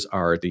creditors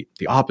are the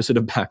opposite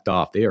of backed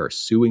off. They are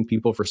suing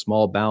people for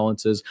small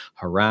balances,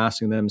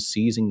 harassing them,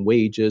 seizing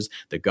wages.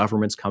 The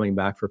government's coming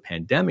back for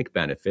pandemic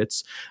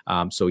benefits.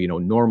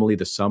 Normally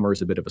the summer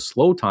is a bit of a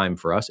slow time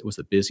for us. It was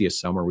the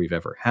busiest summer we've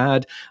ever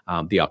had.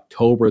 The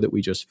October that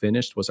we just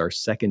finished was our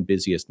second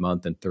busiest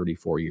month in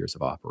 34 years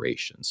of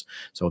operations.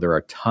 So there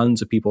are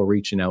tons of people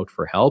reaching out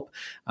for help.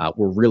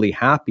 We're really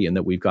happy in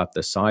that we've got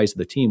the size of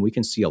the team. We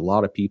can see a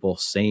lot of people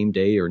same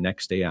day or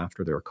next day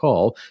after their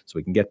call, so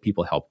we can get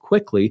people help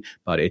quickly,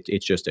 but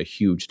it's just a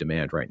huge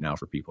demand right now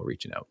for people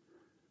reaching out.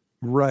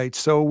 Right.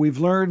 So we've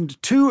learned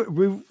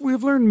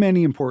we've learned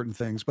many important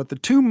things, but the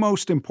 2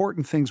 most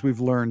important things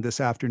we've learned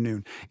this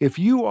afternoon: if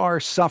you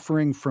are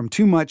suffering from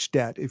too much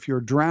debt, if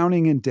you're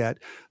drowning in debt,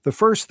 the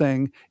first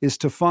thing is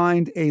to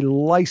find a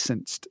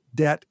licensed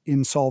debt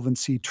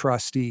insolvency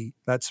trustee.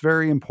 That's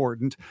very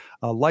important.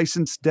 A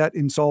licensed debt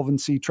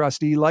insolvency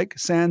trustee like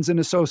Sands and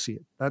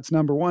Associate. That's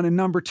number 1. And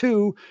number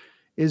 2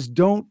 is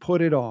don't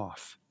put it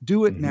off.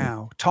 Do it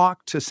now.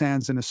 Talk to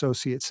Sands and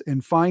Associates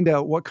and find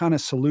out what kind of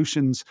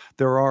solutions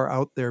there are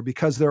out there,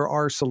 because there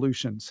are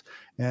solutions.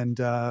 And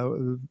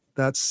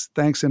that's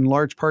thanks in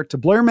large part to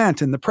Blair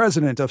Mantin, the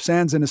president of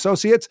Sands and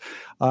Associates.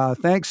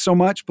 Thanks so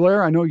much,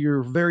 Blair. I know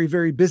you're very,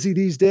 very busy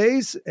these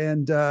days,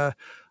 and I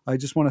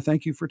just want to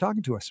thank you for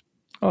talking to us.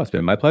 Oh, it's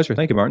been my pleasure.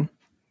 Thank you, Martin.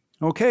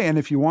 Okay, and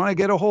if you want to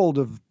get a hold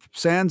of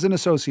Sands and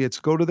Associates,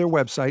 go to their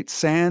website,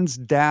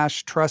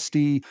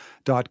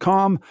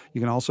 sands-trustee.com.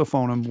 You can also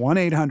phone them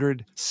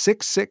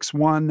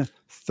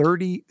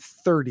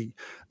 1-800-661-3030.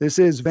 This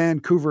is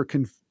Vancouver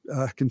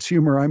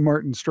Consumer. I'm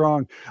Martin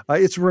Strong.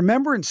 It's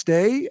Remembrance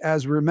Day,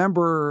 as we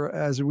remember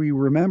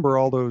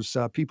all those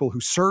people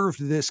who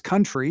served this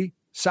country,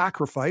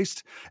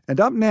 sacrificed. And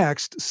up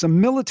next,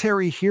 some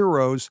military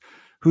heroes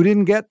who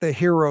didn't get the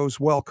hero's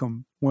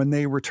welcome when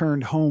they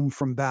returned home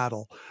from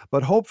battle.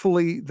 But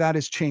hopefully that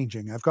is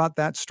changing. I've got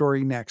that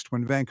story next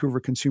when Vancouver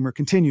Consumer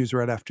continues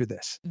right after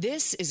this.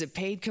 This is a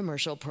paid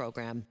commercial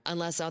program.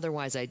 Unless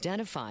otherwise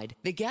identified,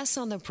 the guests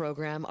on the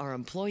program are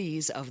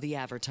employees of the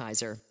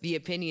advertiser. The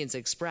opinions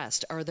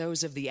expressed are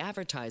those of the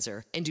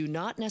advertiser and do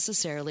not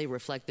necessarily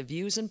reflect the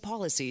views and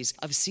policies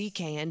of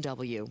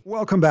CKNW.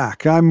 Welcome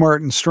back. I'm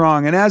Martin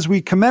Strong, and as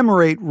we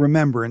commemorate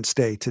Remembrance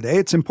Day today,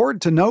 it's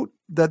important to note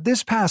that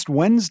this past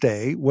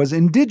Wednesday was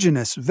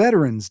Indigenous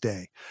Veterans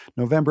Day.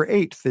 November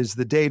 8th is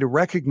the day to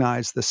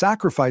recognize the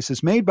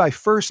sacrifices made by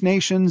First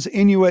Nations,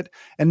 Inuit,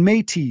 and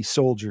Métis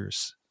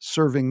soldiers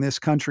serving this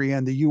country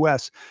and the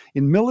U.S.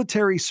 in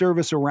military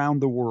service around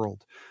the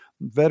world.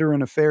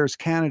 Veteran Affairs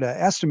Canada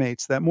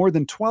estimates that more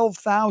than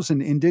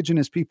 12,000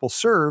 Indigenous people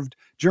served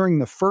during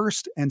the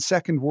First and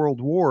Second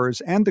World Wars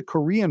and the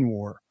Korean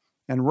War.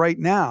 And right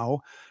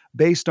now,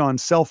 based on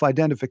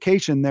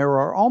self-identification, there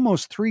are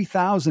almost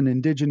 3,000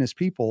 Indigenous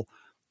people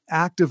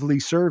actively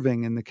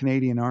serving in the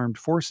Canadian Armed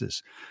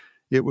Forces.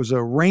 It was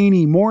a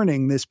rainy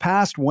morning this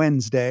past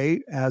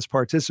Wednesday as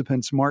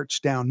participants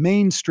marched down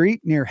Main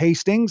Street near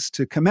Hastings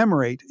to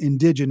commemorate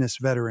Indigenous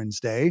Veterans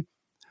Day.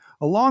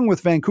 Along with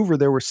Vancouver,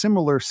 there were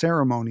similar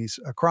ceremonies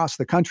across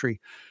the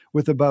country,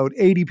 with about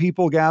 80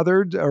 people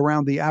gathered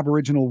around the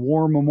Aboriginal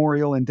War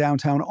Memorial in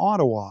downtown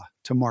Ottawa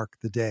to mark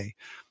the day.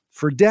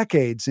 For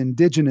decades,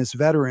 Indigenous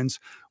veterans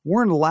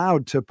weren't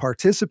allowed to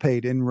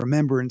participate in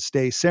Remembrance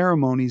Day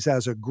ceremonies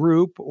as a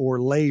group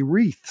or lay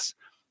wreaths.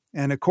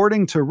 And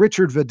according to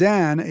Richard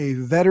Vadan, a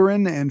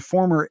veteran and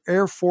former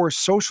Air Force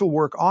social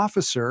work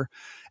officer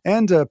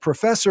and a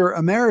professor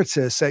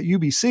emeritus at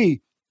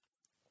UBC,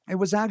 it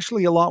was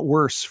actually a lot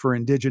worse for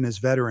Indigenous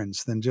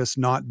veterans than just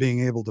not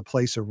being able to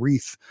place a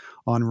wreath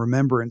on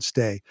Remembrance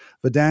Day.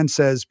 Vadan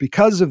says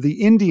because of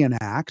the Indian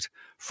Act,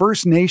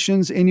 First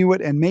Nations, Inuit,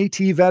 and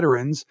Métis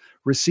veterans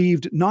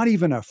received not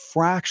even a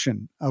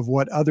fraction of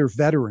what other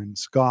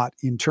veterans got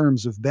in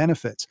terms of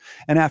benefits.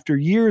 And after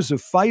years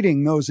of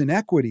fighting those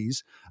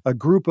inequities, a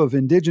group of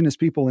Indigenous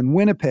people in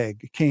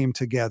Winnipeg came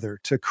together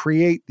to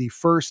create the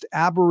first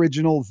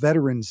Aboriginal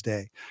Veterans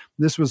Day.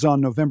 This was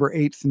on November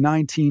 8th,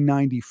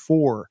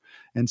 1994.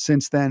 And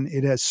since then,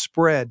 it has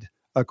spread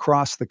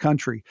across the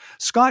country.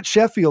 Scott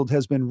Sheffield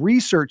has been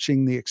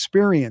researching the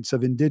experience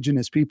of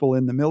Indigenous people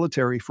in the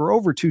military for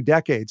over 2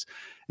 decades,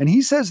 and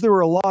he says there were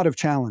a lot of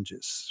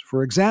challenges.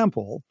 For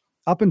example,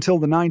 up until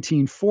the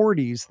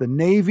 1940s, the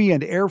Navy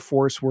and Air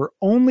Force were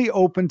only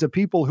open to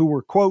people who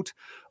were, quote,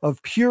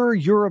 of pure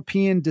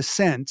European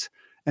descent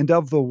and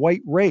of the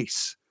white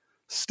race.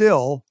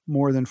 Still,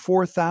 more than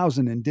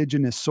 4,000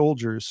 Indigenous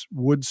soldiers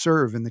would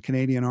serve in the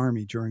Canadian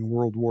Army during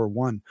World War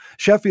I.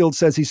 Sheffield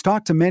says he's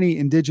talked to many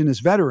Indigenous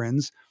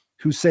veterans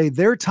who say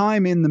their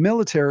time in the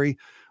military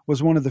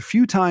was one of the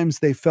few times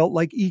they felt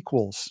like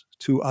equals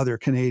to other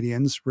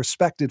Canadians,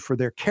 respected for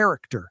their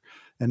character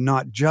and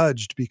not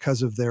judged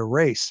because of their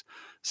race.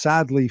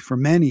 Sadly, for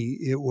many,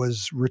 it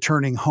was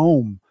returning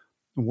home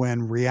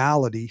when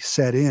reality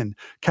set in.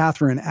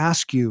 Catherine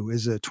Askew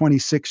is a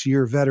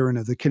 26-year veteran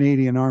of the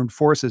Canadian Armed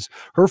Forces.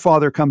 Her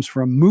father comes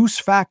from Moose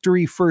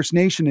Factory First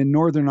Nation in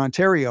Northern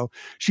Ontario.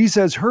 She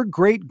says her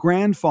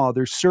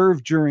great-grandfather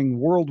served during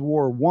World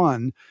War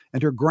I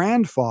and her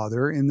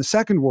grandfather in the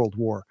Second World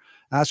War.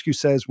 Askew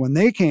says when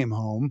they came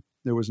home,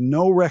 there was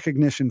no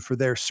recognition for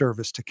their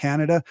service to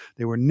Canada.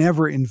 They were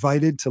never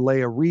invited to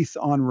lay a wreath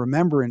on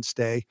Remembrance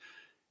Day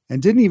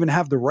and didn't even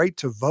have the right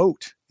to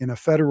vote in a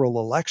federal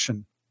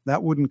election.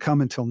 That wouldn't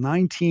come until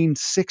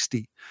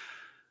 1960.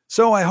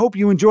 So I hope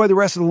you enjoy the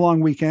rest of the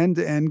long weekend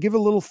and give a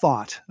little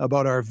thought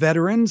about our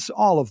veterans,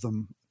 all of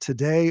them,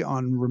 today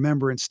on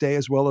Remembrance Day,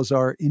 as well as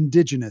our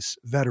Indigenous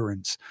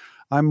veterans.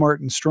 I'm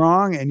Martin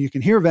Strong, and you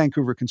can hear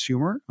Vancouver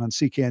Consumer on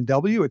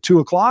CKNW at 2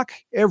 o'clock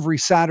every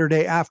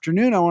Saturday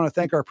afternoon. I want to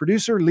thank our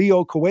producer,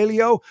 Leo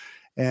Coelho,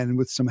 and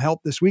with some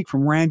help this week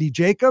from Randy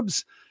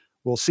Jacobs.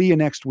 We'll see you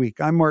next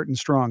week. I'm Martin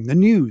Strong. The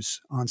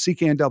news on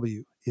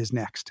CKNW is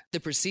next. The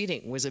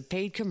proceeding was a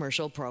paid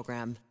commercial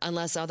program.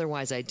 Unless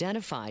otherwise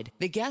identified,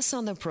 the guests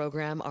on the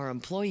program are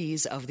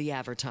employees of the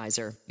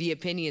advertiser. The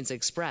opinions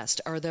expressed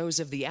are those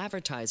of the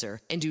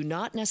advertiser and do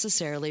not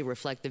necessarily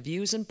reflect the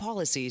views and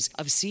policies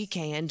of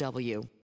CKNW.